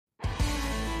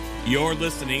You're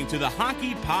listening to the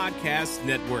Hockey Podcast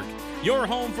Network, your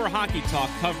home for hockey talk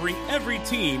covering every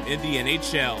team in the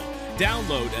NHL.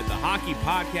 Download at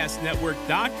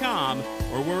thehockeypodcastnetwork.com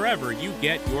or wherever you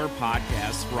get your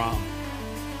podcasts from.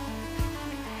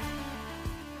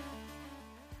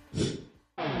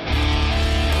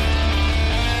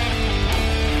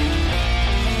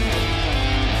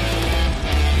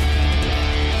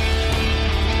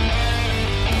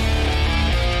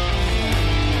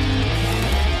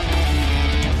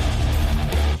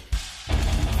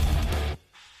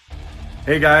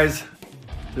 Hey guys,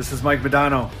 this is Mike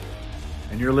Modano,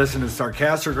 and you're listening to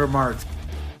Sarcastic Remarks.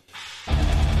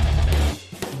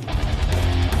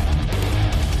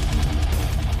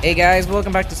 Hey guys,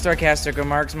 welcome back to Sarcastic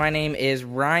Remarks. My name is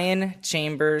Ryan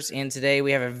Chambers, and today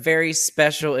we have a very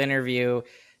special interview.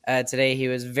 Today he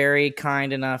was very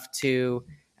kind enough to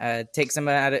take some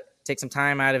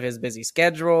time out of his busy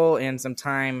schedule and some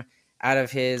time out of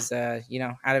his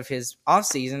off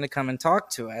season to come and talk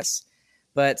to us.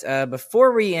 But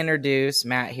before we introduce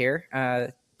Matt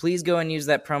here, please go and use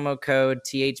that promo code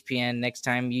THPN next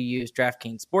time you use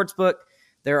DraftKings Sportsbook.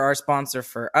 They're our sponsor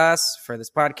for us, for this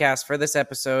podcast, for this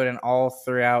episode, and all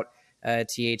throughout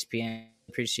THPN.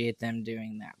 Appreciate them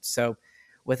doing that. So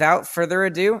without further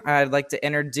ado, I'd like to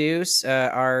introduce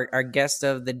our guest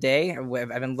of the day.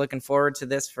 I've been looking forward to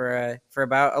this for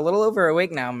about a little over a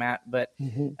week now, Matt. But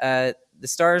the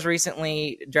Stars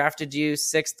recently drafted you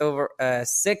sixth in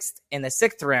the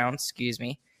sixth round,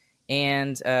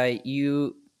 and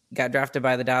you got drafted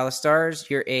by the Dallas Stars.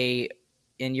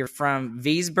 You're from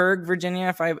Vicksburg,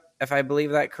 Virginia, if I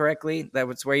believe that correctly. That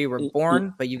was where you were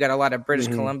born, but you got a lot of British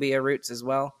Columbia roots as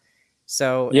well.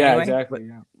 So yeah, anyway, exactly.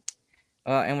 Yeah.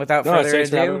 And without further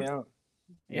ado, for having me out.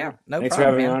 No thanks problem, for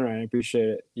having man. me on, Ryan. I appreciate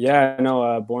it. Yeah,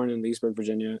 no, born in Leesburg,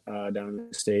 Virginia, down in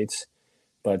the States.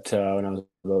 But when I was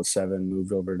about 7,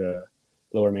 moved over to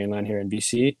Lower Mainland here in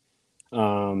BC,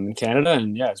 in Canada,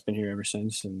 and yeah, it's been here ever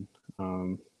since. And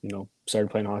started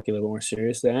playing hockey a little more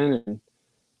serious then,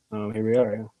 and here we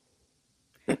are.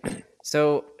 Yeah.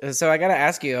 So I got to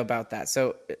ask you about that.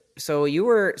 So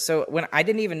when I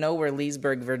didn't even know where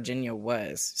Leesburg, Virginia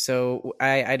was. So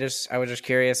I was just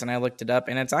curious, and I looked it up,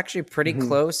 and it's actually pretty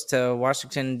close to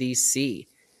Washington D.C.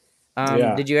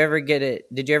 Yeah. Did you ever get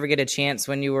a chance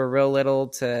when you were real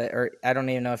little or I don't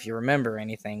even know if you remember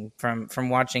anything from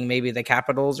watching maybe the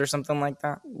Capitals or something like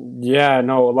that? Yeah,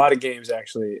 no, a lot of games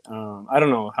actually. I don't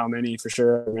know how many for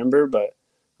sure I remember, but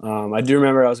I do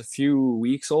remember I was a few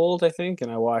weeks old, I think,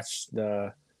 and I watched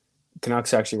the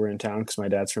Canucks actually were in town because my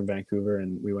dad's from Vancouver,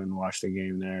 and we went and watched the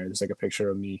game there. There's like a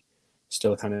picture of me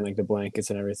still kind of in like the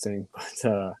blankets and everything.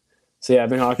 But so yeah, I've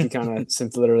been hockey kind of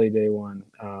since literally day one.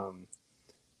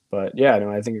 But yeah, no,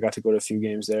 I think I got to go to a few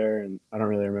games there, and I don't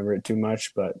really remember it too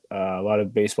much, but a lot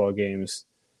of baseball games.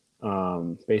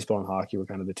 Baseball and hockey were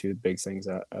kind of the two big things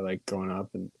that I liked growing up.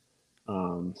 And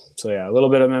so yeah, a little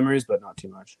bit of memories, but not too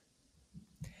much.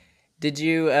 Did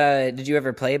you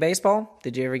ever play baseball?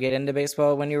 Did you ever get into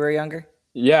baseball when you were younger?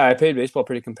 Yeah, I played baseball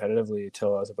pretty competitively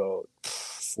until I was about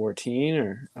 14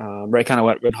 or right kind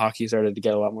of when hockey started to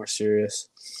get a lot more serious.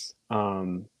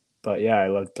 But yeah, I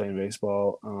loved playing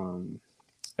baseball.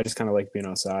 I just kind of like being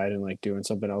outside and like doing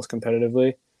something else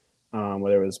competitively,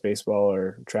 whether it was baseball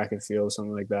or track and field,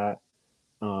 something like that.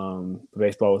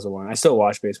 Baseball was the one. I still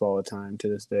watch baseball all the time to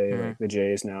this day, like the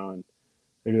Jays now, and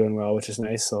they're doing well, which is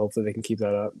nice. So hopefully they can keep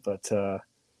that up. But yeah,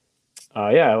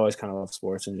 I always kind of love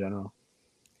sports in general.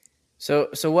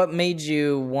 So what made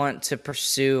you want to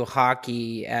pursue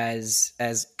hockey as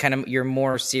kind of your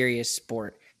more serious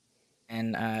sport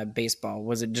and baseball?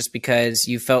 Was it just because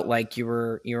you felt like you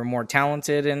were more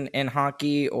talented in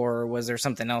hockey, or was there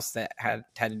something else that had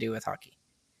to do with hockey?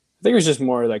 I think it was just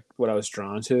more like what I was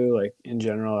drawn to. Like in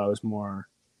general, I was more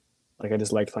like I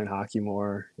just liked playing hockey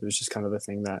more. It was just kind of the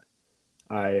thing that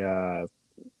I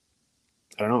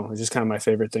don't know. It was just kind of my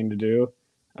favorite thing to do.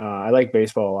 I like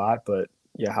baseball a lot, but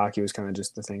yeah, hockey was kind of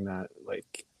just the thing that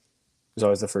like was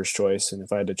always the first choice. And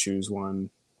if I had to choose one,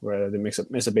 whether to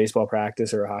miss a baseball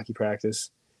practice or a hockey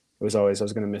practice, it was always I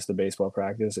was going to miss the baseball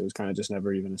practice. It was kind of just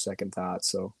never even a second thought.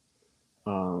 So,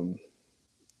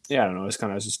 yeah, I don't know. It's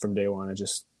kind of just from day one. It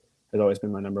just has always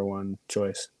been my number one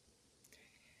choice.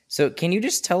 So can you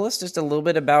just tell us just a little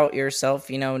bit about yourself,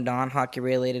 non-hockey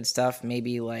related stuff,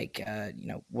 maybe like,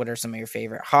 what are some of your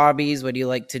favorite hobbies? What do you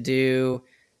like to do?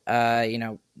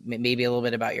 Maybe a little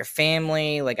bit about your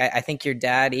family. Like, I think your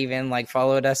dad even like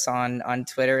followed us on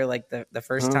Twitter, like the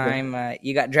first time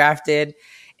you got drafted.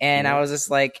 And I was just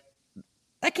like,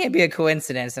 that can't be a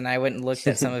coincidence. And I went and looked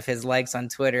at some of his likes on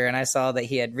Twitter, and I saw that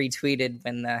he had retweeted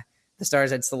when the the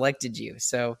Stars had selected you.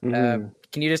 So Mm-hmm.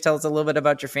 can you just tell us a little bit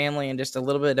about your family and just a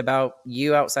little bit about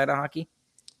you outside of hockey?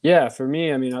 Yeah, for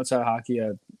me, I mean, outside of hockey,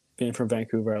 being from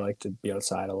Vancouver, I like to be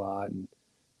outside a lot,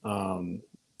 and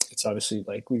it's obviously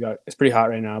like it's pretty hot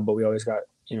right now, but we always got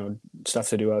stuff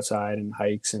to do outside and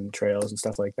hikes and trails and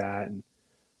stuff like that, and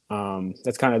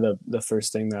that's kind of the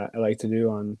first thing that I like to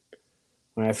do when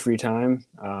I have free time,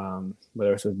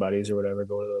 whether it's with buddies or whatever.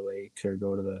 Go to the lakes or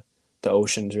go to the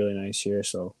ocean's really nice here,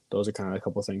 so those are kind of a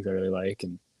couple things I really like.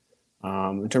 And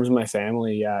in terms of my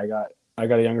family, yeah, I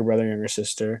got a younger brother and younger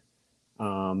sister.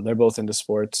 They're both into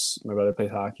sports. My brother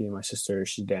plays hockey, and my sister,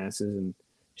 she dances, and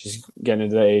she's getting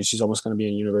into the age. She's almost going to be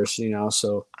in university now,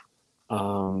 so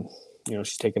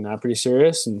she's taking that pretty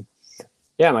serious. And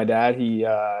yeah, my dad,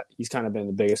 he's kind of been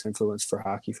the biggest influence for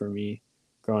hockey for me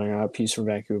growing up. He's from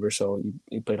Vancouver, so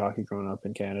he played hockey growing up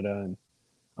in Canada, and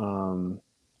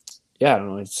yeah, I don't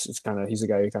know. It's kind of, he's the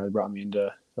guy who kind of brought me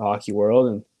into the hockey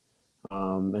world,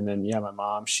 and then yeah, my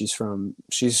mom, she's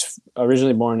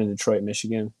originally born in Detroit,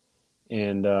 Michigan.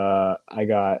 And I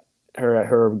got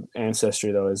her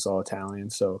ancestry though is all Italian,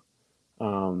 so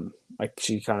like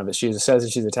she says that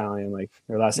she's Italian, like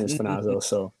her last name is Finazzo,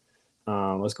 so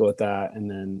let's go with that.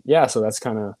 And then yeah, so that's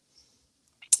kind of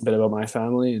a bit about my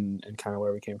family and kind of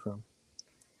where we came from.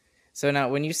 So now,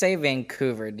 when you say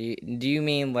Vancouver, do you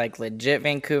mean like legit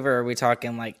Vancouver? Or are we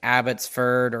talking like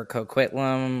Abbotsford or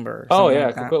Coquitlam or? Oh yeah,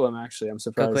 like Coquitlam actually. I'm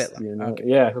surprised. Coquitlam. Okay.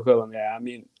 Yeah, Coquitlam. Yeah, I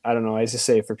mean, I don't know. I just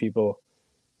say for people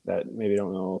that maybe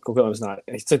don't know, Coquitlam's not.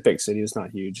 It's a big city. It's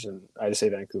not huge, and I just say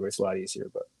Vancouver. It's a lot easier,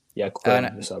 but yeah,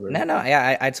 Coquitlam is a suburb. No,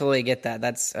 yeah, I totally get that.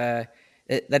 That's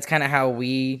kind of how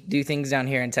we do things down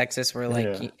here in Texas. We're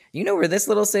like, you know where this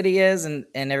little city is, and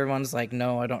everyone's like,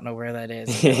 no, I don't know where that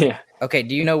is. Yeah. Like, okay,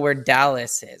 do you know where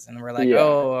Dallas is? And we're like,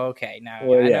 oh, okay, now I know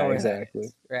where exactly. that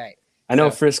is. Right. I know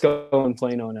Frisco and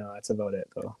Plano now. That's about it,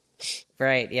 though.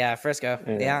 Right. Yeah, Frisco.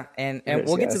 Yeah, and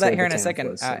we'll get to that here in a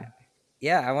second.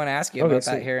 Yeah, I want to ask you about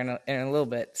that here in a little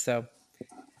bit. So,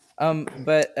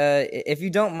 but if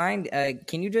you don't mind,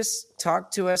 can you just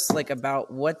talk to us like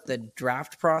about what the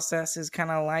draft process is kind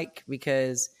of like?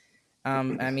 Because,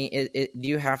 I mean, do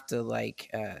you have to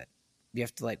like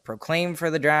proclaim for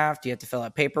the draft? Do you have to fill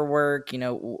out paperwork?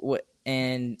 What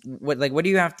do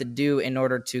you have to do in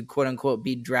order to quote unquote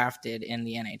be drafted in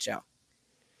the NHL?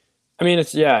 I mean,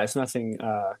 it's nothing.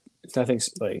 It's nothing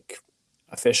like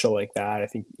official like that. I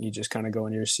think you just kind of go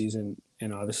into your season,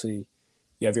 and obviously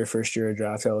you have your first year of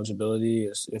draft eligibility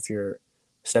is if you're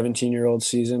 17-year-old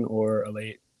season or a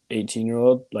late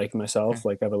 18-year-old like myself.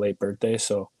 Like I have a late birthday,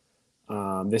 so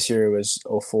this year it was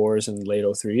 04s and late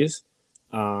 03s.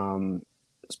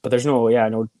 But there's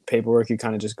no paperwork. You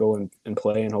kind of just go and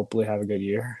play and hopefully have a good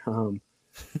year.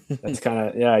 That's kind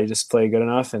of you just play good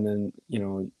enough, and then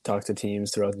talk to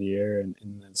teams throughout the year and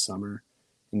in the summer,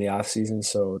 in the off season.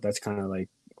 So that's kind of like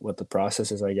what the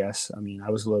process is, I guess. I mean,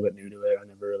 I was a little bit new to it. I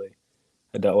never really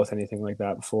had dealt with anything like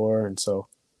that before, and so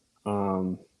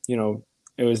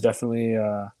it was definitely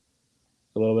a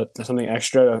little bit something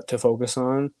extra to focus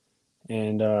on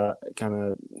and kind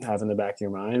of have in the back of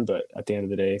your mind. But at the end of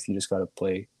the day, if you just got to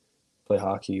play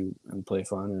hockey and play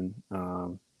fun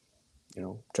and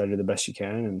try to do the best you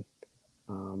can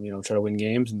and try to win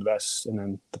games and the best, and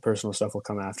then the personal stuff will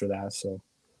come after that. So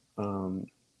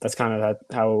that's kind of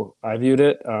how I viewed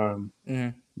it.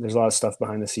 There's a lot of stuff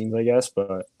behind the scenes, I guess,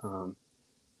 but in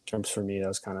terms for me, that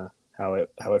was kind of how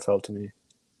it felt to me.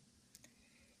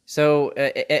 So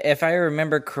if I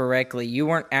remember correctly, you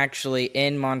weren't actually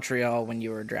in Montreal when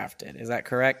you were drafted. Is that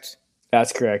correct?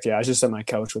 That's correct. Yeah, I was just at my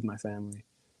couch with my family.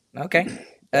 Okay.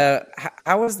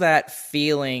 How was that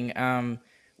feeling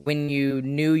when you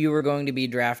knew you were going to be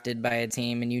drafted by a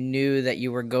team and you knew that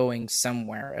you were going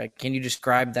somewhere? Can you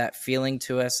describe that feeling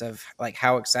to us of like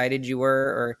how excited you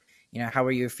were, or how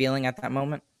were you feeling at that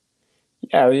moment?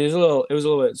 Yeah, it was a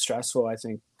little bit stressful. I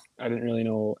think I didn't really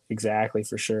know exactly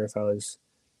for sure if I was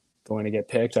going to get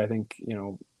picked. I think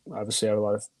obviously I have a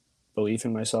lot of belief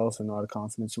in myself and a lot of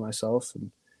confidence in myself,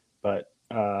 but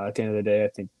at the end of the day, I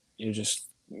think I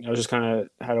was just kind of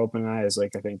had open eyes.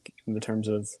 Like, I think in the terms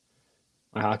of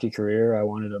my hockey career, I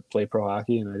wanted to play pro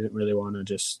hockey, and I didn't really want to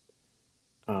just,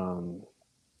 if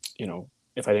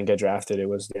I didn't get drafted, it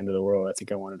was the end of the world. I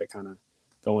think I wanted to kind of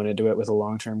go into it with a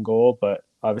long-term goal, but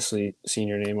obviously seeing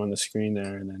your name on the screen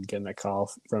there and then getting that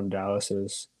call from Dallas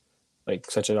is like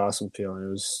such an awesome feeling. It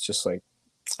was just like,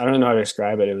 I don't know how to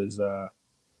describe it. It was, it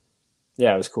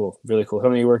was cool, really cool.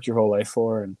 Something you worked your whole life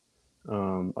for, and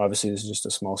obviously this is just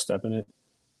a small step in it,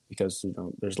 because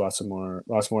there's lots more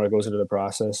that goes into the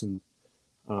process, and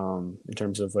in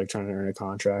terms of like trying to earn a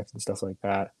contract and stuff like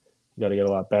that, you got to get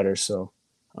a lot better. So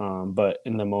But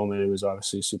in the moment, it was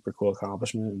obviously a super cool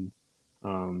accomplishment,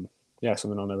 and yeah,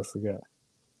 something I'll never forget.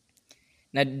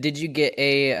 Now, did you get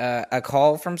a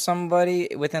call from somebody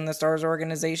within the Stars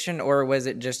organization, or was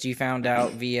it just you found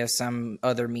out via some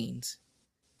other means?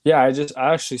 Yeah,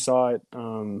 I actually saw it.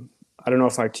 I don't know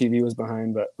if my TV was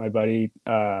behind, but my buddy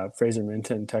Fraser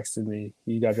Minton texted me.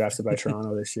 He got drafted by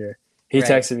Toronto this year. He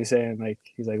Right. texted me saying like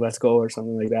he's like let's go or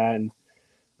something like that, and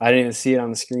I didn't even see it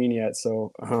on the screen yet.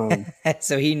 So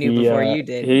So he knew before you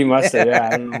did. he must have. Yeah,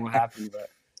 I don't know what happened, but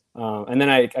and then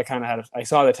I kind of had I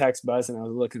saw the text buzz and I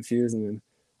was a little confused, and then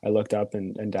I looked up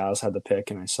and Dallas had the pick,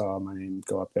 and I saw my name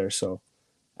go up there. So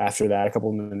after that, a couple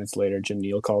of minutes later, Jim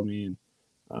Neal called me and.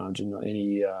 And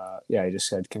he just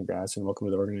said congrats and welcome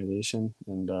to the organization,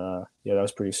 and yeah, that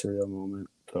was a pretty surreal moment,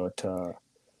 but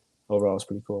overall, it's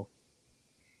pretty cool.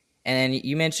 And then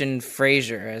you mentioned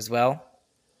Fraser as well.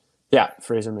 Yeah,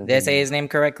 Fraser Minton. Did I say his name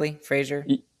correctly? Fraser.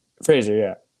 Fraser,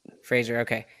 yeah. Fraser.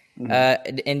 Okay.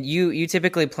 And you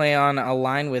typically play on a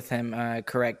line with him,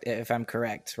 correct? If I'm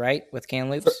correct, right? With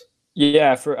Kamloops.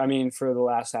 Yeah, for the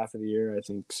last half of the year, I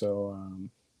think so.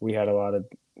 We had a lot of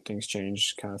things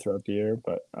change kind of throughout the year,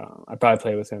 but I probably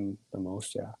play with him the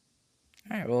most. Yeah.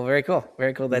 All right. Well, very cool.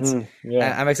 Very cool. That's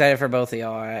yeah. I'm excited for both of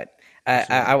y'all.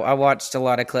 I watched a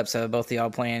lot of clips of both of y'all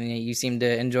playing. You seem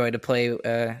to enjoy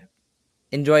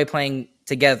playing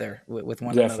together with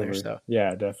one another. So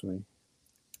yeah, definitely.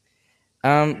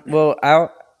 Well,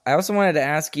 I also wanted to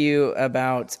ask you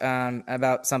about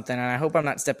something, and I hope I'm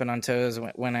not stepping on toes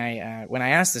when I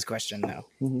ask this question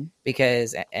though,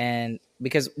 because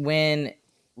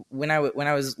when I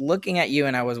was looking at you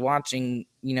and I was watching,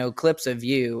 clips of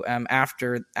you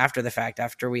after the fact,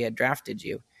 after we had drafted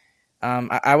you,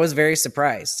 I was very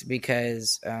surprised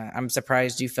because I'm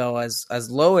surprised you fell as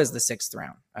low as the 6th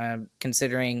round,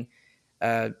 considering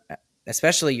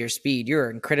especially your speed. You're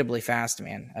incredibly fast,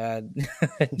 man.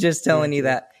 Just telling you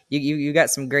that you got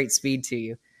some great speed to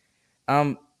you.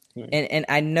 And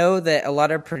I know that a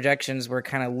lot of projections were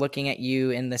kind of looking at you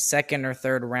in the 2nd or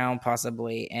 3rd round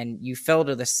possibly, and you fell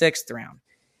to the 6th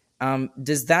round.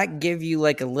 Does that give you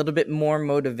like a little bit more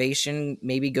motivation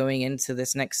maybe going into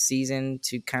this next season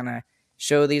to kind of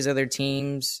show these other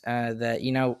teams that,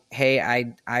 hey,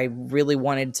 I really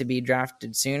wanted to be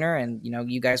drafted sooner and,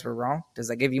 you guys were wrong? Does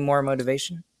that give you more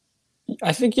motivation?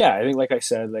 I think, yeah. I think, like I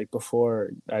said, like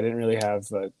before, I didn't really have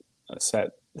a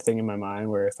set thing in my mind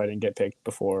where if I didn't get picked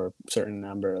before a certain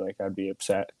number, like I'd be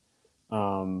upset.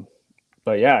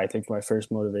 But yeah, I think my first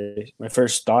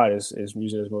thought is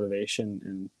use it as motivation.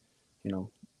 And, you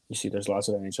see there's lots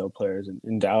of NHL players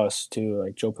in Dallas too.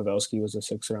 Like Joe Pavelski was a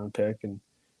 6th round pick and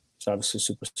he's obviously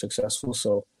super successful.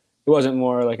 So it wasn't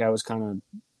more like I was kind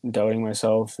of doubting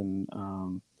myself and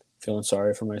feeling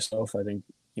sorry for myself. I think,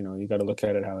 you got to look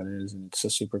at it how it is, and it's a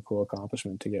super cool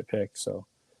accomplishment to get picked. So,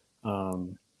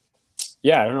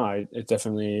 yeah, I don't know. It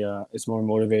definitely it's more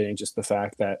motivating just the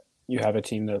fact that you have a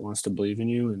team that wants to believe in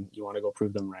you and you want to go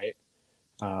prove them right.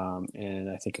 And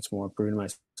I think it's more proving to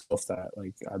myself that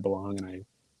like I belong and I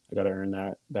got to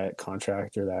earn that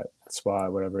contract or that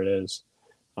spot, whatever it is.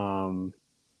 So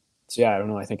yeah, I don't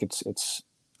know. I think it's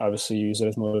obviously use it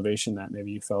as motivation that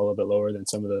maybe you fell a little bit lower than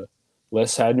some of the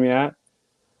lists had me at.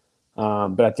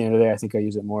 But at the end of the day, I think I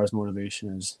use it more as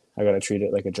motivation. As I got to treat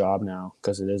it like a job now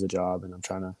because it is a job, and I'm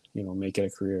trying to, make it a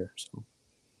career. So,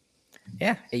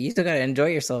 yeah, you still got to enjoy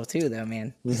yourself too, though,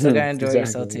 man. You still got to enjoy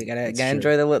yourself too. Got to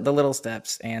enjoy the little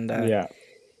steps. And yeah.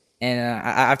 And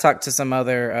I've talked to some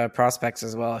other prospects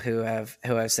as well who have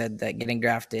said that getting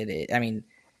drafted.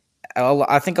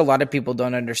 I think a lot of people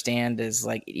don't understand is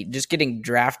like just getting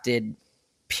drafted.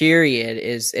 Period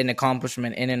is an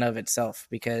accomplishment in and of itself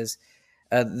because.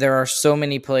 There are so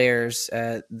many players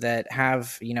that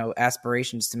have,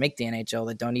 aspirations to make the NHL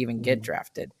that don't even get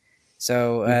drafted.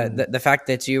 So the fact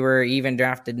that you were even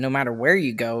drafted, no matter where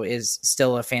you go, is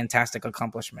still a fantastic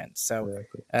accomplishment. So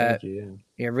exactly. Thank you,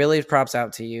 yeah, really props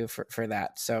out to you for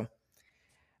that. So,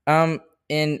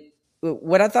 and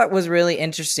what I thought was really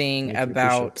interesting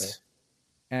about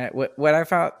what I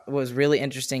thought was really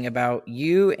interesting about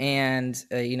you and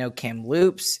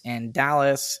Kamloops and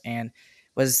Dallas and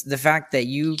was the fact that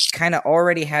you kind of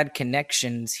already had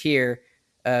connections here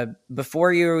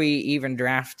before you were even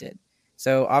drafted.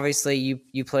 So obviously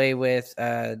you play with,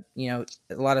 a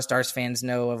lot of Stars fans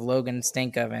know of Logan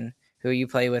Stankoven, who you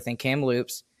play with in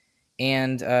Kamloops.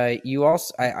 And you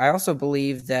also, I also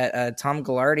believe that Tom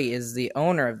Gaglardi is the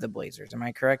owner of the Blazers. Am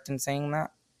I correct in saying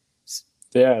that?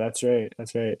 Yeah, that's right.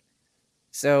 That's right.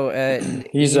 So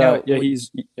he's No,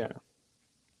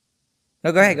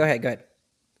 go ahead.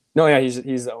 No, yeah,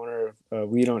 he's the owner.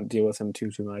 We don't deal with him too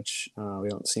much. We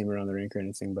don't see him around the rink or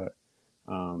anything, but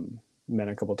Met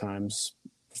a couple times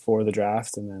before the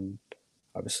draft, and then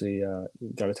obviously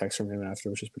got a text from him after,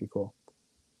 which is pretty cool.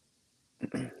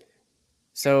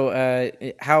 So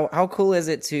how cool is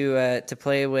it to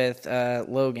play with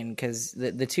Logan? Because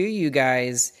the two of you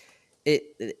guys,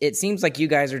 it seems like you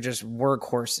guys are just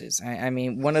workhorses. I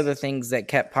mean, one of the things that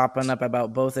kept popping up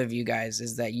about both of you guys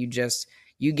is that you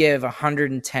give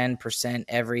 110%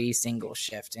 every single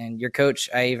shift. And your coach,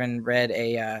 I even read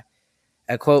a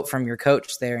quote from your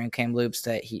coach there in Kamloops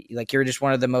that you're just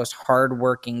one of the most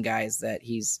hardworking guys that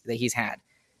he's had.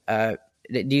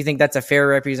 Do you think that's a fair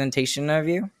representation of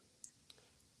you?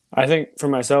 I think for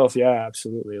myself, yeah,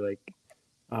 absolutely. Like,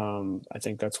 I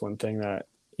think that's one thing that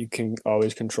you can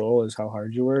always control is how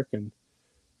hard you work and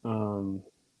how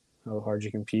hard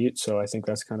you compete. So I think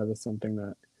that's kind of something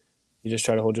that you just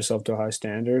try to hold yourself to a high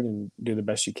standard and do the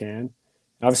best you can.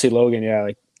 Obviously, Logan, yeah,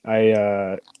 like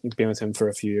I been with him for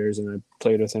a few years, and I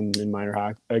played with him in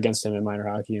against him in minor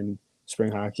hockey and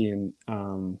spring hockey, and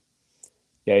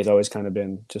yeah, he's always kind of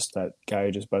been just that guy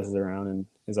who just buzzes around and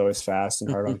is always fast and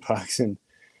hard on pucks, and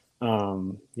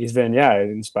he's been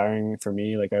inspiring for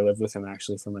me. Like, I lived with him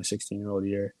actually for my 16-year-old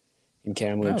year in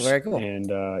Kamloops. Oh, very cool. And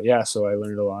so I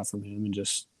learned a lot from him, and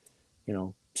just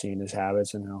seeing his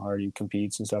habits and how hard he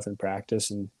competes and stuff in practice,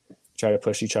 and try to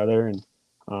push each other. And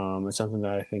it's something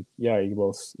that I think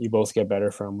you both get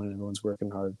better from when everyone's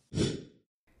working hard.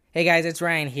 Hey guys, it's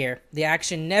Ryan here. The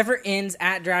action never ends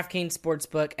at DraftKings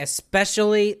Sportsbook,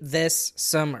 especially this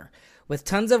summer. With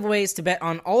tons of ways to bet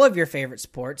on all of your favorite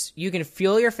sports, you can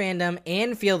fuel your fandom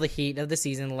and feel the heat of the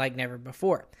season like never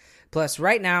before. Plus,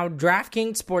 right now,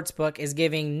 DraftKings Sportsbook is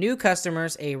giving new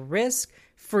customers a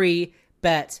risk-free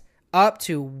bet up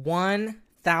to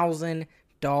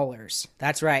 $1,000.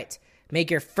 That's right.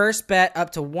 Make your first bet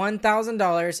up to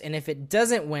 $1,000, and if it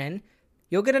doesn't win,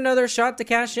 you'll get another shot to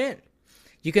cash in.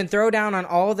 You can throw down on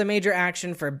all the major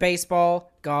action for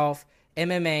baseball, golf,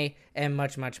 MMA, and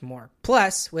much, much more.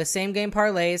 Plus, with same-game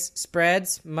parlays,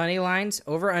 spreads, money lines,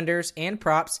 over-unders, and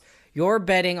props, your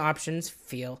betting options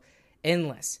feel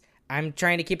endless. I'm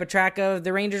trying to keep a track of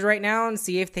the Rangers right now and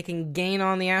see if they can gain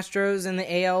on the Astros in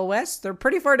the AL West. They're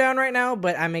pretty far down right now,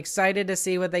 but I'm excited to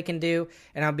see what they can do,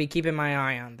 and I'll be keeping my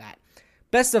eye on that.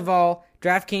 Best of all,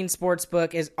 DraftKings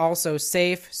Sportsbook is also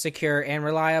safe, secure, and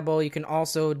reliable. You can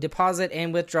also deposit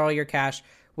and withdraw your cash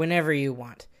whenever you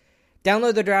want.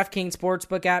 Download the DraftKings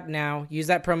Sportsbook app now. Use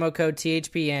that promo code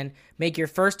THPN. Make your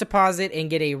first deposit and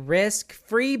get a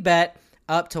risk-free bet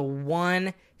up to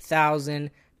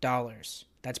 $1,000.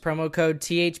 That's promo code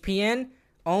THPN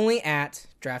only at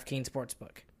DraftKings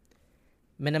Sportsbook.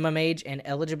 Minimum age and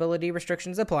eligibility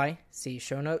restrictions apply. See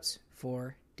show notes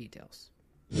for details.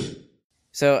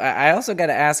 So I also got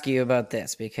to ask you about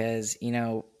this because,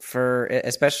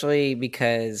 especially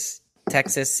because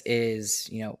Texas is,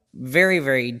 very,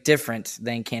 very different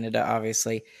than Canada,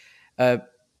 obviously.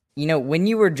 When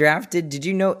you were drafted, did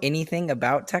you know anything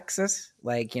about Texas?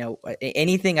 Like,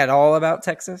 anything at all about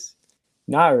Texas?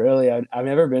 Not really. I've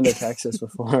never been to Texas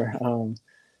before.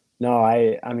 No,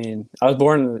 I mean, I was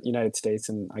born in the United States,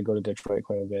 and I go to Detroit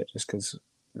quite a bit just because,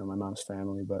 my mom's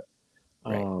family. But,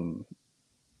 Right.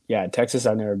 Yeah, Texas,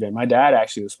 I've never been. My dad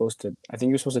actually was supposed to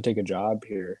take a job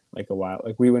here like a while.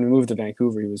 Like when we moved to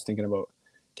Vancouver, he was thinking about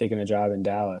taking a job in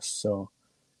Dallas. So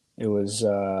it was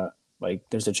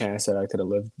there's a chance that I could have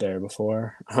lived there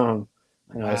before. When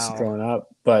I was growing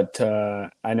up, but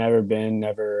I've never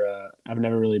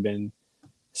really been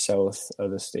south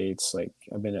of the States. Like,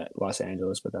 I've been at Los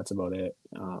Angeles, but that's about it.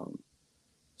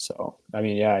 So I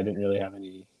mean, yeah, I didn't really have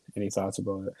any thoughts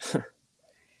about it.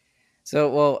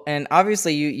 So, well, and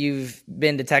obviously you've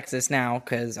been to Texas now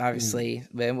because obviously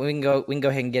we can go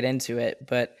ahead and get into it.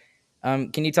 But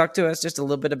can you talk to us just a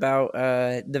little bit about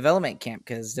development camp?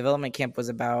 Because development camp was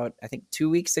about, I think,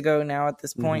 2 weeks ago now at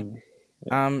this point.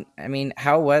 Yeah. I mean,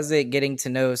 how was it getting to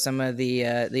know some of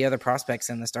the other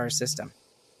prospects in the Stars system?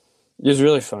 It was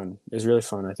really fun. I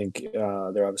think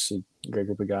they're obviously a great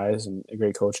group of guys and a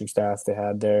great coaching staff they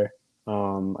had there.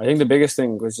 I think the biggest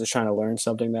thing was just trying to learn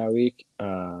something that week.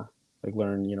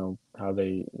 Learn, how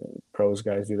pros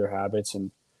guys do their habits and,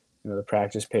 the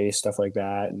practice pace, stuff like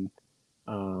that. And,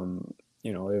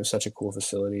 it was such a cool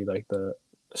facility, like the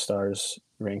Stars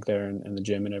rink there and the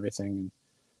gym and everything.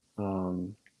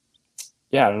 And,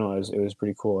 I don't know. It was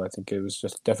pretty cool. I think it was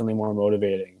just definitely more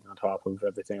motivating on top of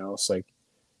everything else. Like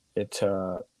it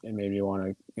made me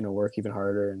want to, work even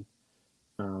harder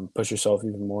and push yourself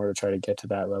even more to try to get to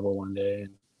that level one day.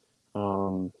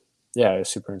 And, it was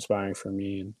super inspiring for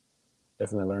me, and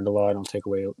definitely learned a lot. I'll take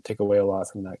away a lot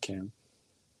from that camp.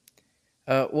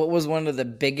 What was one of the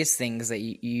biggest things that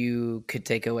you could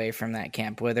take away from that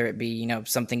camp, whether it be,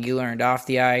 something you learned off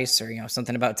the ice or,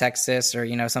 something about Texas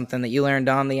or, something that you learned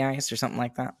on the ice or something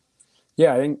like that?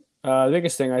 Yeah, I think the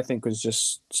biggest thing I think was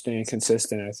just staying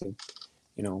consistent. I think,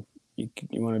 you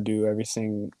want to do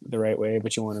everything the right way,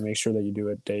 but you want to make sure that you do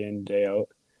it day in, day out.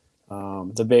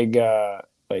 The big,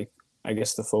 I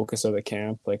guess the focus of the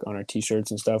camp, like on our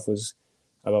t-shirts and stuff, was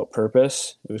about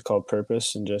purpose. It was called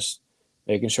Purpose, and just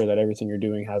making sure that everything you're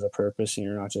doing has a purpose and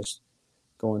you're not just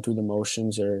going through the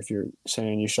motions. Or if you're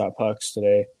saying you shot pucks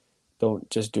today, don't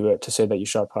just do it to say that you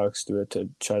shot pucks, do it to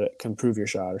try to improve your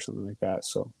shot or something like that.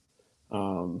 So,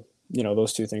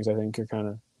 those two things I think are kind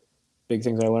of big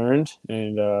things I learned,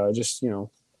 and just,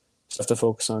 stuff to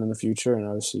focus on in the future. And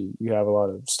obviously you have a lot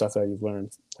of stuff that you've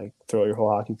learned like throughout your whole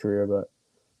hockey career, but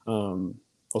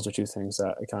those are two things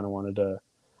that I kind of wanted to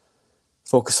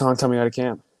focus on coming out of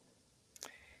camp.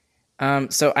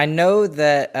 So I know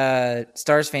that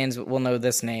Stars fans will know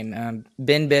this name.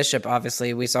 Ben Bishop,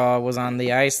 obviously, we saw was on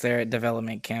the ice there at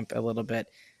development camp a little bit.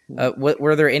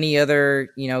 Were there any other,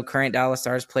 current Dallas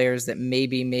Stars players that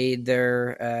maybe made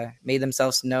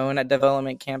themselves known at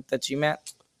development camp that you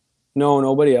met? No,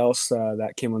 nobody else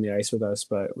that came on the ice with us,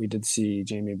 but we did see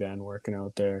Jamie Benn working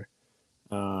out there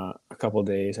a couple of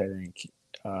days, I think.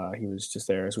 He was just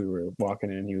there as we were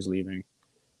walking in. He was leaving.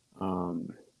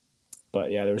 But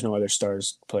yeah, there was no other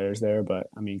Stars players there. But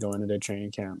I mean, going into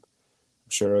training camp, I'm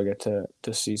sure we'll get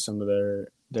to see some of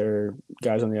their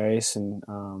guys on the ice, and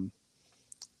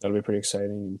that'll be pretty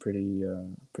exciting and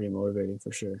pretty motivating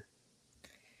for sure.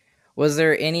 Was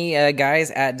there any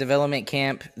guys at development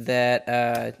camp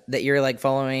that you're like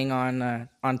following on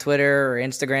Twitter or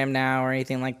Instagram now or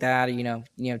anything like that?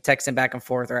 Texting back and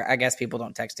forth, or I guess people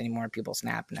don't text anymore; people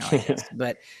snap now. I guess.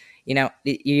 But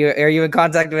are you in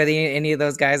contact with any of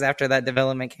those guys after that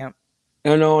development camp?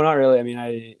 No, not really. I mean,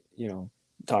 I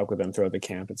talk with them throughout the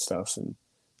camp and stuff, and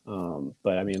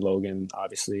but I mean Logan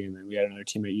obviously, and then we had another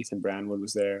teammate, Ethan Brandwood,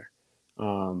 was there.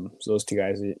 So those two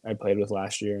guys I played with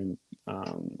last year, and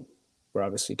we're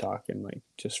obviously talking like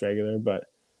just regular, but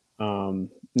no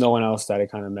one else that I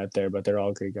kind of met there. But they're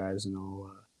all great guys, and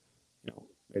all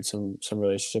made some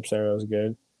relationships there. It was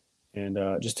good. And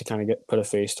just to kind of put a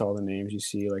face to all the names you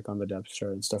see like on the depth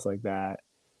chart and stuff like that,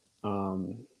 it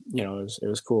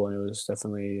was cool, and it was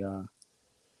definitely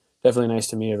nice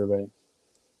to meet everybody.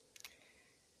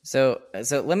 So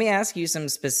let me ask you some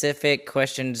specific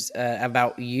questions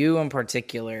about you in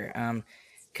particular,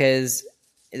 because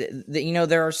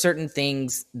there are certain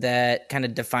things that kind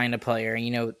of define a player.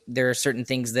 There are certain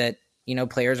things that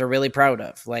players are really proud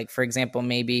of. Like, for example,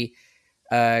 maybe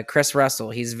Chris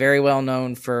Russell. He's very well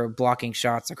known for blocking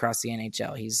shots across the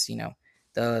NHL. He's,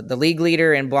 the league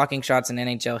leader in blocking shots in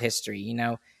NHL history.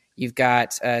 You've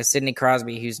got Sidney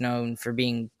Crosby, who's known for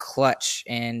being clutch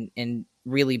and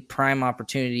really prime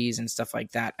opportunities and stuff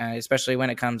like that, especially when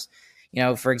it comes,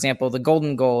 for example, the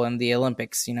golden goal in the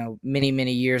Olympics, many,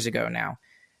 many years ago now.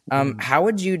 How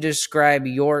would you describe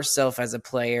yourself as a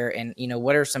player, and,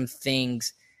 what are some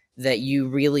things that you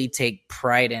really take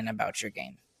pride in about your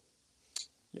game?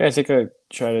 Yeah, I think I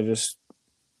try to just,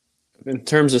 in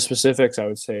terms of specifics, I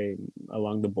would say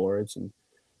along the boards and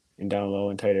down low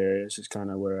in tight areas is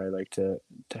kind of where I like to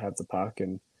have the puck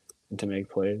and to make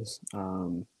plays.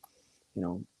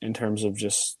 In terms of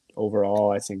just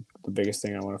overall, I think the biggest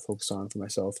thing I want to focus on for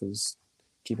myself is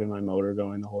keeping my motor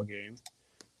going the whole game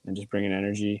and just bringing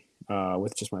energy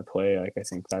with just my play. Like, I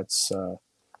think that's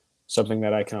something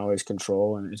that I can always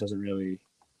control, and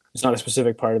it's not a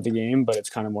specific part of the game, but it's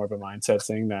kind of more of a mindset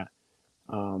thing that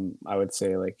I would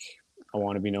say like I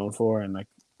want to be known for. And like,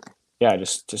 yeah,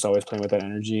 just always playing with that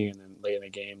energy. And then late in the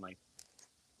game, like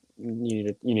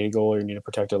you need a goal or you need to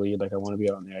protect a lead. Like, I want to be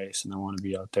out on the ice and I want to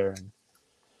be out there and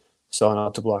selling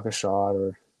out to block a shot,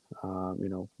 or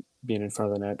being in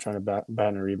front of the net trying to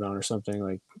bat a rebound or something.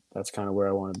 Like, that's kind of where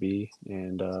I want to be.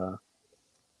 And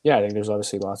yeah, I think there's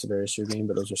obviously lots of areas to your game,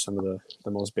 but those are some of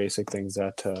the most basic things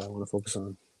that I want to focus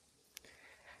on.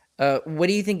 What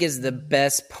do you think is the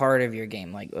best part of your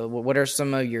game? Like, what are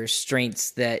some of your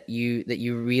strengths that you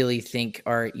really think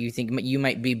you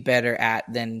might be better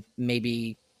at than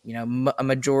maybe a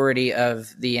majority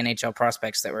of the NHL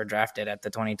prospects that were drafted at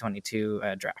the 2022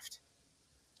 draft?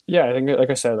 Yeah, I think, like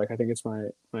I said, I think it's my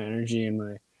energy and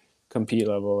my compete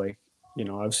level. Like,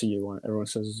 obviously everyone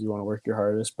says you want to work your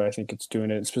hardest, but I think it's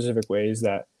doing it in specific ways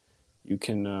that you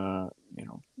can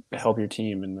help your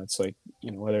team, and that's like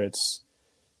whether it's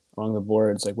along the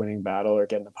boards, like winning battle or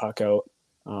getting the puck out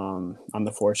on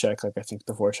the forecheck. Like, I think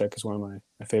the forecheck is one of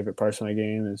my favorite parts of my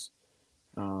game, is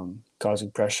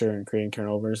causing pressure and creating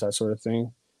turnovers, that sort of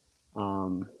thing.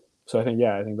 So I think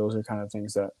those are kind of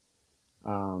things that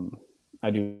I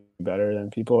do better than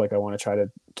people. Like I want to try to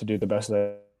do the best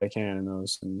that I can in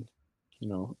those, and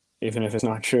even if it's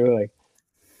not true, like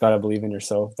gotta believe in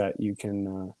yourself that you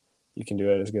can do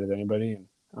it as good as anybody.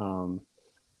 And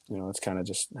it's kind of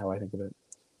just how I think of it.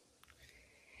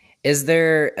 Is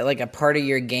there like a part of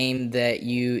your game that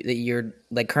you're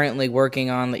like currently working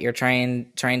on that you're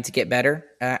trying to get better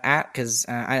at? Because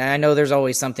I know there's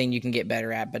always something you can get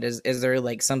better at, but is there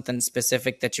like something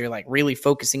specific that you're like really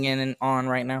focusing in on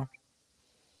right now?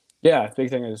 Yeah, big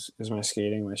thing is my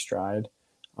skating, my stride.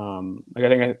 Like I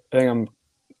think I'm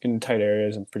in tight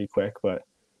areas. I'm pretty quick, but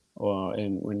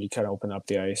and when you kind of open up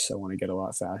the ice, I want to get a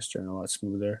lot faster and a lot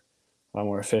smoother, a lot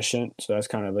more efficient. So that's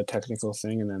kind of a technical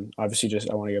thing. And then obviously just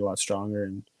I want to get a lot stronger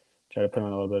and try to put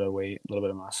on a little bit of weight, a little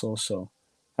bit of muscle. So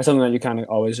that's something that you kind of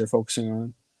always are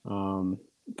focusing on.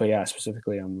 But yeah,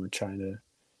 specifically, I'm trying to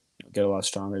get a lot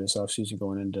stronger this offseason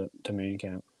going into main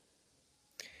camp.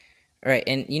 All right.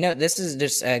 And, this is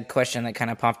just a question that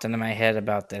kind of popped into my head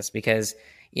about this because,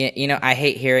 I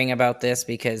hate hearing about this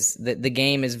because the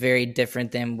game is very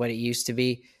different than what it used to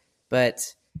be.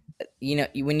 But,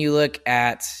 when you look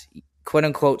at quote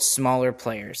unquote smaller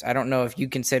players, I don't know if you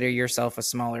consider yourself a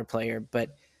smaller player,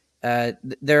 but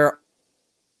there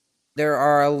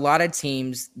are a lot of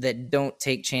teams that don't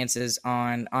take chances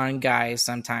on guys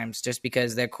sometimes just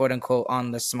because they're quote unquote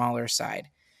on the smaller side.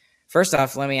 First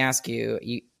off, let me ask you,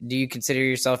 do you consider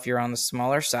yourself you're on the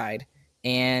smaller side?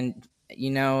 And,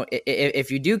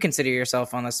 if you do consider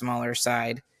yourself on the smaller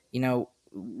side,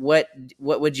 what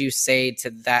would you say to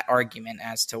that argument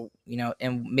as to,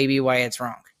 and maybe why it's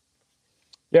wrong?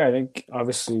 Yeah, I think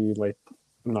obviously like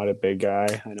I'm not a big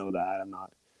guy. I know that. I'm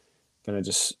not going to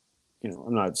just,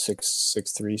 I'm not 6'3",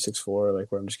 6'4", like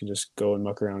where I'm just going to just go and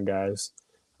muck around guys.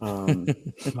 But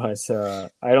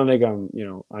I don't think I'm,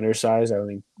 undersized. I don't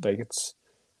think like it's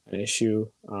an issue.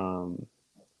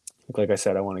 Like I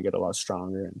said, I want to get a lot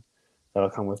stronger, and that'll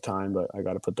come with time. But I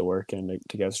got to put the work in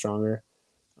to get stronger.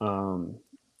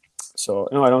 So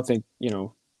no, I don't think I'm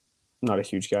not a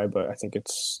huge guy, but I think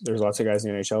there's lots of guys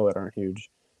in the NHL that aren't huge,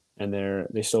 and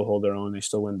they still hold their own. They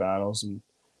still win battles, and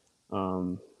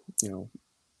a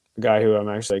guy who I'm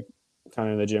actually like, kind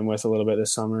of in the gym with a little bit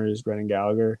this summer is Brendan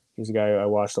Gallagher. He's a guy I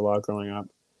watched a lot growing up.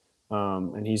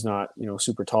 And he's not,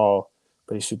 super tall,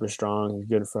 but he's super strong. He's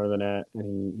good in front of the net,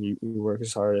 and he works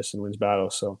his hardest and wins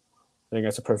battles. So I think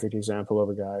that's a perfect example of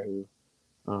a guy who,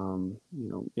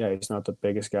 he's not the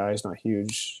biggest guy. He's not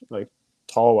huge, like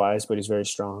tall wise, but he's very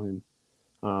strong.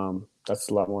 And that's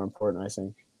a lot more important, I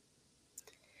think.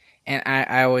 And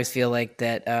I always feel like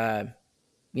that,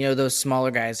 those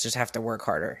smaller guys just have to work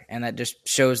harder, and that just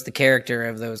shows the character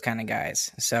of those kind of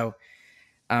guys. So,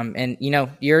 and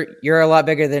you're a lot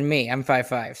bigger than me. I'm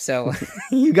 5'5", so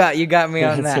you got me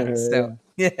on that. So,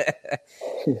 yeah.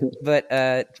 But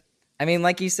I mean,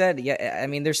 like you said, yeah. I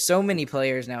mean, there's so many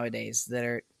players nowadays that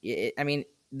are. I mean,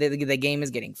 the game is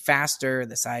getting faster.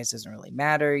 The size doesn't really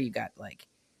matter. You got like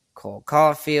Cole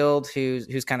Caulfield,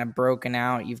 who's kind of broken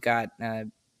out. You've got.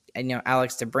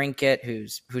 Alex DeBrincat,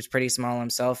 who's pretty small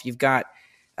himself. You've got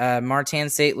Martin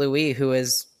St. Louis, who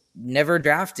is never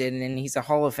drafted, and he's a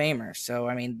Hall of Famer. So,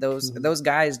 I mean, those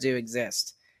guys do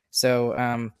exist. So,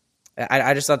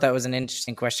 I just thought that was an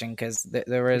interesting question because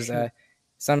there was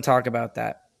some talk about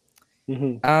that.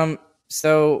 Mm-hmm.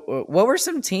 So, what were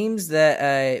some teams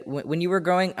that when you were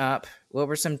growing up, what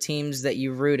were some teams that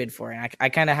you rooted for? And I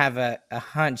kind of have a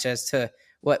hunch as to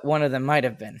what one of them might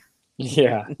have been.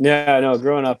 Yeah. No,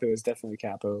 growing up, it was definitely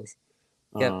Capitals.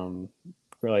 Yep.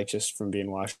 We're like just from being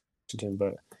Washington,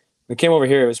 but when we came over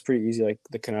here, it was pretty easy. Like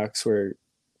the Canucks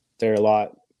they're a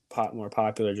lot more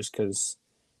popular just because,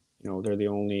 they're the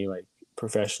only like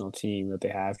professional team that they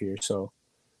have here. So,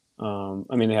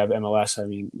 I mean, they have MLS,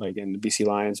 like in the BC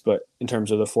Lions, but in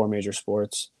terms of the four major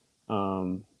sports, they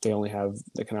only have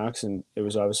the Canucks, and it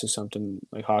was obviously something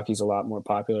like hockey's a lot more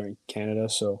popular in Canada.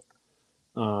 So,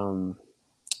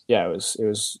 yeah, it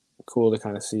was cool to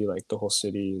kind of see like the whole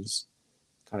city is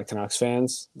kind of Canucks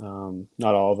fans.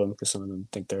 Not all of them, because some of them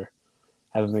think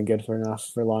haven't been good for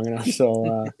long enough.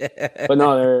 So, but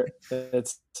no,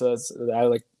 I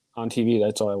like on TV.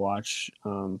 That's all I watch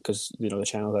because the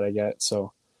channel that I get.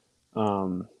 So,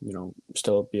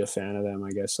 still be a fan of them.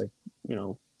 I guess like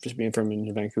just being from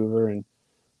in Vancouver and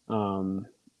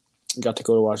got to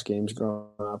go to watch games growing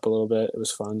up a little bit. It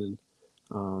was fun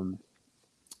and.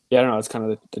 Yeah, I don't know. It's kind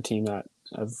of the team that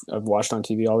I've watched on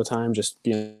TV all the time, just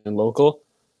being local.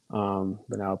 But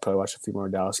now I'll probably watch a few more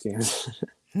Dallas games.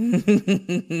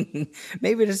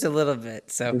 Maybe just a little bit.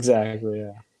 So exactly,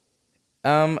 yeah.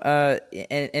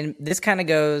 And this kind of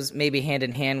goes maybe hand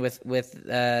in hand with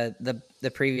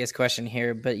the previous question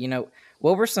here, but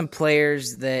what were some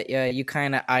players that you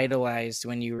kind of idolized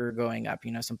when you were growing up?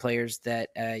 Some players that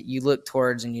you looked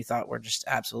towards and you thought were just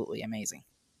absolutely amazing.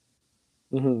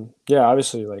 Yeah,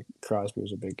 obviously, like Crosby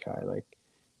was a big guy, like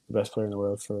the best player in the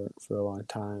world for a long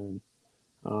time.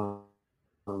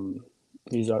 Um,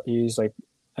 he's like,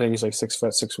 I think he's like 6',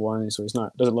 6'1", so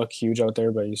doesn't look huge out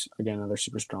there, but he's again another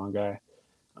super strong guy.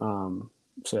 So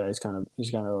yeah, he's kind of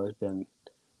always been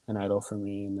an idol for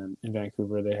me. And then in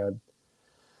Vancouver, they had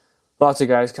lots of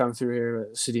guys come through here.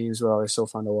 Sedins were always so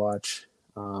fun to watch.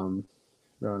 Growing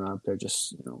up, they're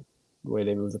just the way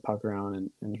they move the puck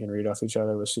around and can read off each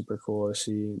other was super cool to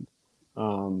see.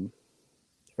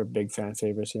 They're big fan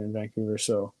favorites here in Vancouver,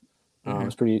 so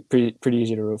it's pretty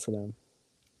easy to root for them.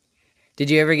 Did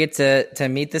you ever get to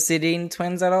meet the Sedin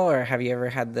twins at all, or have you ever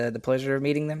had the pleasure of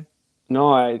meeting them?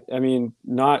 No, I mean,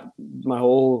 not my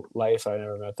whole life. I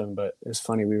never met them, but it's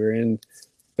funny. We were in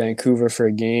Vancouver for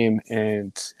a game,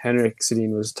 and Henrik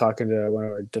Sedin was talking to one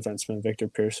of our defensemen, Victor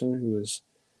Pearson, who was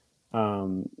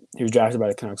he was drafted by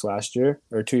the Canucks last year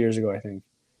or 2 years ago, I think.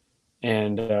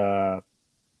 And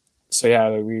so yeah,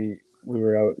 we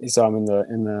were out. He saw him in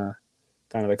the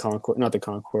kind of the concourse, not the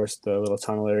concourse, the little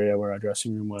tunnel area where our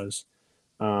dressing room was.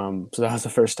 So that was the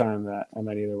first time that I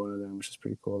met either one of them, which is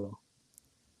pretty cool though.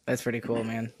 That's pretty cool,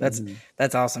 man.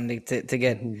 That's awesome to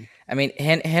get. I mean,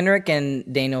 Henrik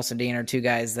and Daniel Sedin are two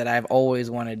guys that I've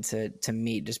always wanted to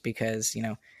meet, just because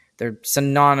they're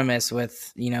synonymous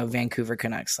with Vancouver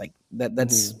Canucks. Like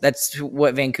that's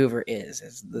what Vancouver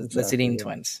is the Sedin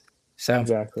twins. So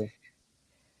exactly.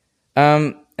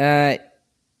 And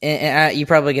you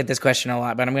probably get this question a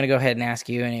lot, but I'm going to go ahead and ask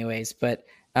you anyways. But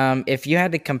if you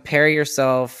had to compare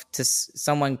yourself to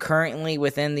someone currently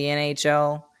within the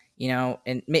NHL.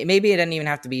 And maybe it doesn't even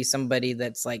have to be somebody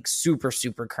that's like super,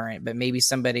 super current, but maybe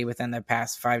somebody within the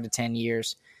past 5 to 10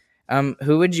 years.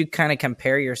 Who would you kind of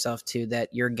compare yourself to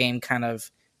that your game kind of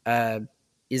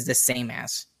is the same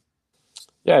as?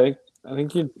 Yeah, I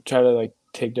think you try to like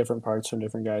take different parts from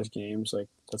different guys' games. Like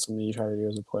that's something you try to do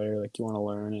as a player. Like you want to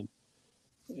learn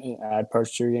and add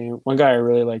parts to your game. One guy I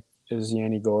really like is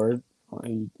Yanni Gourde.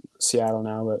 He's Seattle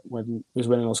now, but when he was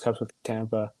winning those cups with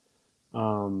Tampa,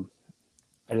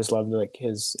 I just loved like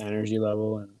his energy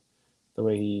level and the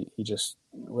way he just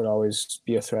would always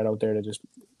be a threat out there to just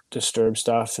disturb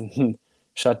stuff and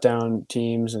shut down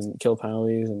teams and kill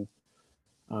penalties. And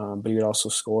but he could also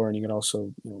score and he could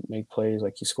also make plays.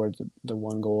 Like he scored the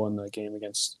one goal in the game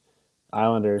against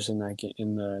Islanders in that game,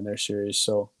 in their series.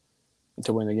 So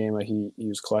to win the game, like he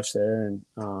was clutch there.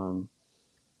 And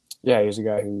yeah, he's a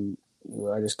guy who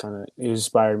I just he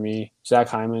inspired me. Zach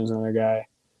Hyman's another guy.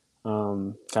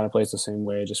 Kind of plays the same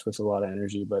way, just with a lot of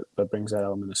energy, but brings that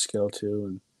element of skill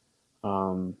too.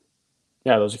 And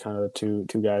yeah, those are kind of the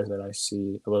two guys that I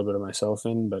see a little bit of myself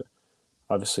in. But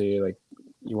obviously, like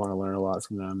you want to learn a lot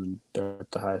from them, and they're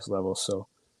at the highest level. So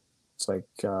it's like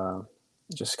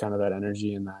just kind of that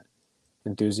energy and that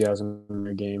enthusiasm in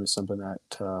their game is something that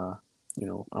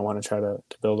I want to try to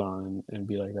build on and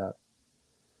be like that.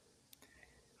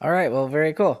 All right, well,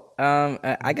 very cool.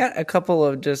 I got a couple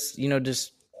of just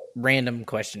random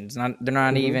questions. They're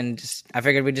not even just. I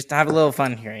figured we'd just have a little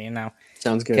fun here,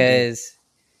 Sounds good. Because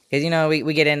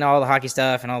we get into all the hockey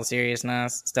stuff and all the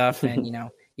seriousness stuff, and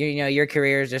your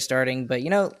career is just starting. But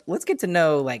let's get to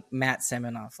know like Matt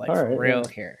Seminoff, like for real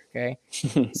here. Okay,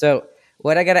 so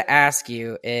what I got to ask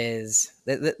you is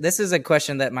this is a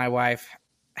question that my wife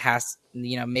has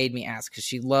made me ask because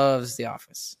she loves The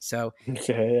Office. So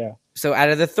okay, yeah. So out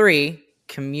of the three,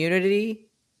 Community,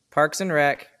 Parks and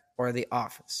Rec, or The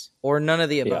Office, or none of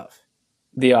the above?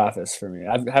 The Office for me.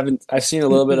 I've seen a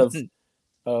little bit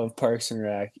of Parks and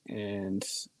Rec and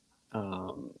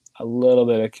a little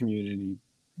bit of Community,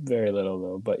 very little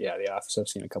though. But yeah, The Office I've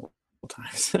seen a couple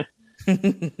times.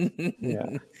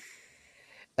 Yeah.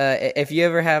 If you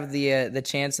ever have the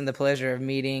chance and the pleasure of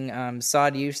meeting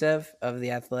Saad Youssef of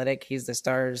The Athletic, he's the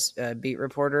Stars beat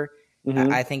reporter.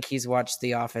 I think he's watched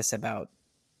The Office about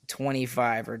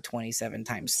 25 or 27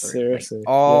 times through. Seriously, like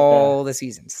all the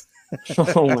seasons.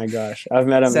 Oh my gosh, I've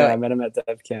met him. So, I met him at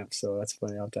Dev Camp, so that's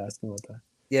funny. I'll have to ask him about that.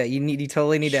 Yeah, you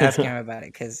totally need to ask him about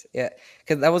it because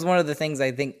that was one of the things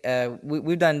I think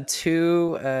we've done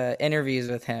 2 interviews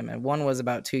with him, and one was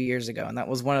about 2 years ago, and that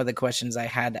was one of the questions I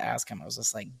had to ask him. I was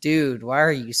just like, dude, why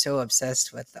are you so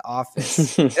obsessed with The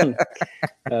Office?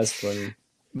 That's funny.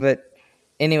 But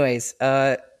anyways,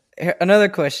 another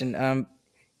question.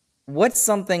 What's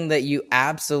something that you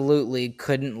absolutely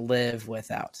couldn't live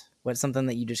without? What's something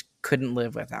that you just couldn't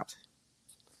live without?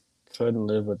 Couldn't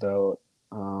live without.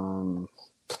 I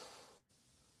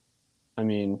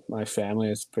mean, my family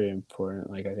is pretty important.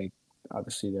 Like, I think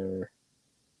obviously they're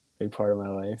a big part of my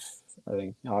life. I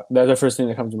think that's the first thing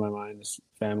that comes to my mind is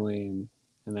family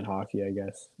and then hockey, I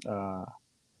guess.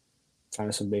 Kind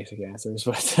of some basic answers,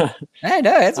 but I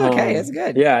know it's okay. It's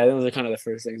good. Yeah, those are kind of the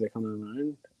first things that come to my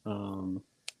mind.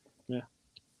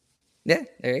 Yeah,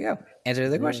 there you go. Answer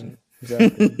the question.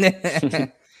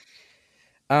 Exactly.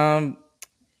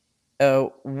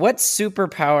 What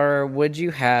superpower would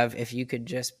you have if you could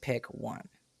just pick one?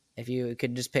 If you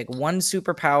could just pick one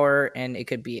superpower, and it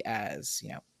could be as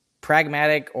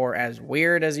pragmatic or as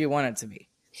weird as you want it to be.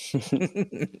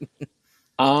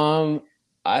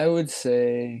 I would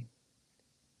say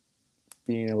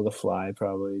being able to fly,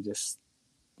 probably. Just,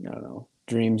 I don't know,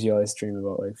 dreams you always dream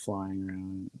about, like flying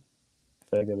around. I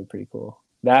feel like that'd be pretty cool.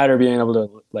 That or being able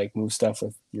to like move stuff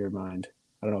with your mind.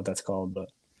 I don't know what that's called, but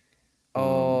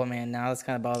Oh man, now it's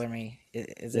kind of bothering me.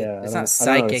 Is it? yeah, It's not I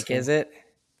don't know what psychic, it's is called. it?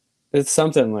 It's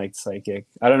something like psychic.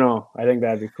 I don't know. I think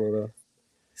that'd be cool though.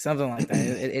 Something like that.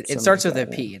 It Something starts like with a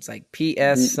that, P. It's like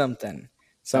PS something.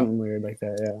 Something weird like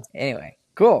that, yeah. Anyway,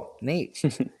 cool, neat.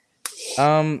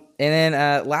 And then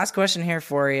last question here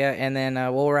for you, and then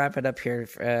we'll wrap it up here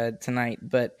tonight.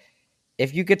 But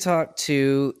if you could talk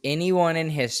to anyone in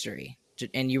history,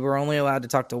 and you were only allowed to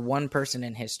talk to one person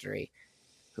in history,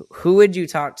 who would you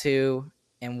talk to,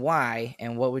 and why,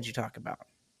 and what would you talk about?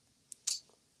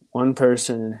 One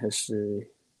person in history.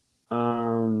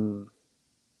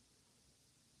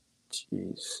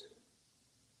 Jeez.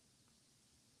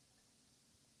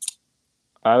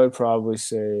 I'd probably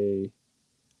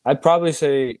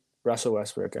say Russell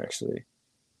Westbrook, actually.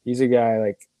 He's a guy,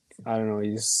 like, I don't know,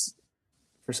 he's,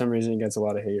 for some reason, he gets a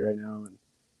lot of hate right now. And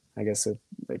I guess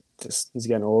he's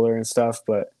getting older and stuff.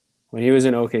 But when he was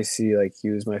in OKC, like, he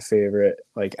was my favorite,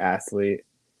 like, athlete,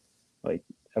 like,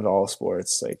 of all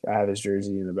sports. Like, I have his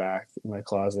jersey in the back in my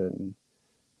closet. And,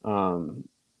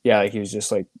 yeah, like, he was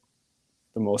just, like,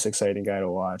 the most exciting guy to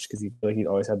watch because he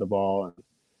always had the ball. And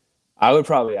I would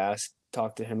probably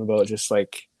talk to him about just,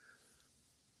 like,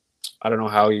 I don't know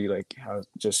how it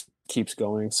just keeps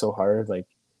going so hard, like,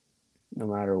 no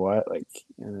matter what, like,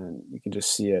 and then you can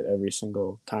just see it every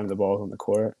single time the ball's on the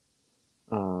court.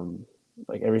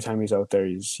 Like, every time he's out there,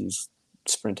 he's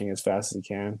sprinting as fast as he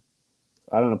can.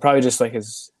 I don't know, probably just like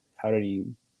how did he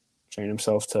train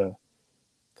himself to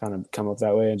kind of come up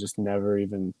that way and just never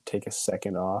even take a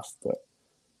second off. But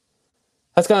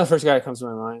that's kind of the first guy that comes to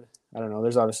my mind. I don't know.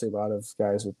 There's obviously a lot of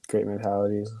guys with great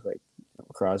mentalities, like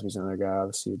Crosby's another guy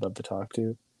obviously you'd love to talk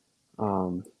to.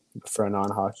 For a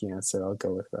non-hockey answer, I'll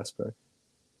go with Westbrook.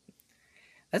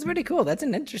 That's pretty cool. That's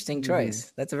an interesting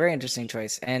choice. That's a very interesting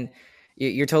choice. And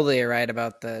you're totally right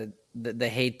about the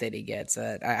hate that he gets.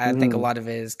 I think a lot of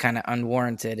it is kind of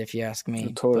unwarranted, if you ask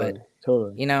me. Totally.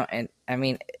 And I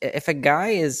mean, if a guy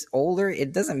is older,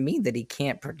 it doesn't mean that he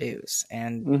can't produce.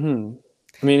 And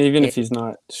I mean, even if he's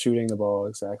not shooting the ball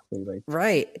exactly, like,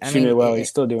 right, shooting it well, he's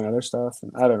still doing other stuff.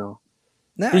 And I don't know.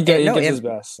 He gets his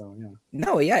best, so yeah.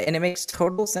 No, yeah, and it makes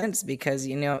total sense because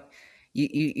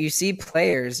you see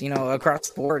players, across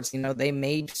sports, they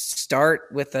may start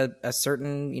with a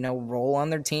certain, role on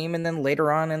their team, and then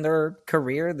later on in their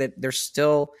career that they're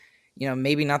still,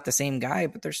 maybe not the same guy,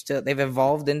 but they've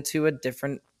evolved into a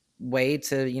different way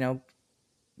to,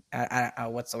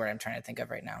 what's the word I'm trying to think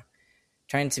of right now?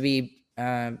 Trying to be,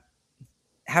 have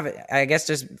it, I guess,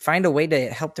 just find a way to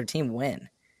help their team win.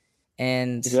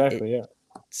 And exactly, yeah.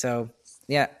 So,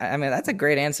 yeah, I mean, that's a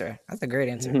great answer. That's a great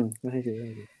answer. Thank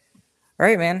you. All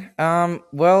right, man.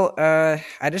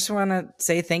 I just want to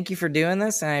say thank you for doing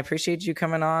this, and I appreciate you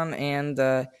coming on.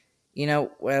 And,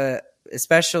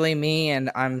 especially me, and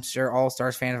I'm sure all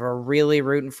Stars fans are really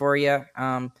rooting for you.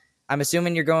 I'm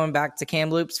assuming you're going back to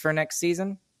Kamloops for next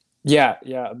season? Yeah,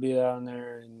 I'll be down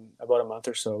there in about a month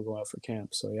or so, go out for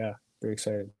camp. So, yeah, very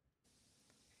excited.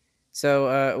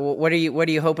 So, what are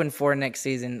you hoping for next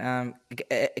season?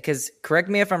 Because correct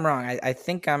me if I'm wrong. I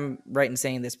think I'm right in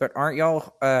saying this, but aren't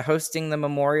y'all hosting the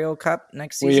Memorial Cup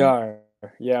next season? We are.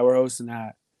 Yeah, we're hosting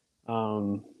that.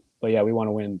 But yeah, we want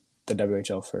to win the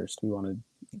WHL first. We want to.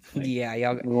 We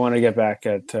want to get back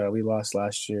at. We lost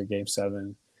last year, Game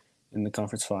 7, in the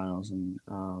conference finals, and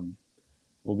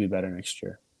we'll be better next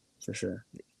year, for sure.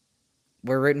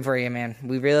 We're rooting for you, man.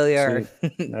 We really are.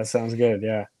 That sounds good.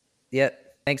 Yeah. Yep.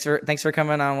 Thanks for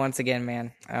coming on once again,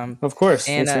 man. Of course.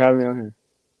 Thanks for having me on here.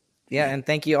 Yeah, and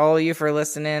thank you all of you for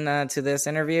listening to this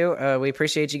interview. We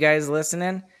appreciate you guys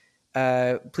listening.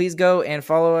 Please go and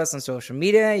follow us on social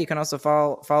media. You can also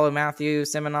follow Matthew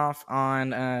Simonoff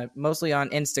on mostly on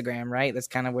Instagram, right? That's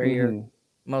kind of where you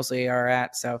mostly are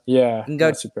at. So yeah, you can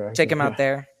go check him out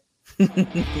there.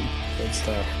 Good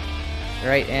stuff.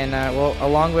 Right, and well,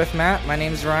 along with Matt, my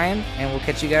name's Ryan, and we'll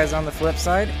catch you guys on the flip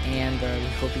side, and we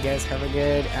hope you guys have a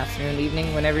good afternoon,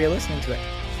 evening, whenever you're listening to it.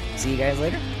 See you guys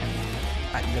later.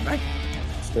 Bye. Goodbye.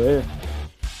 See you later.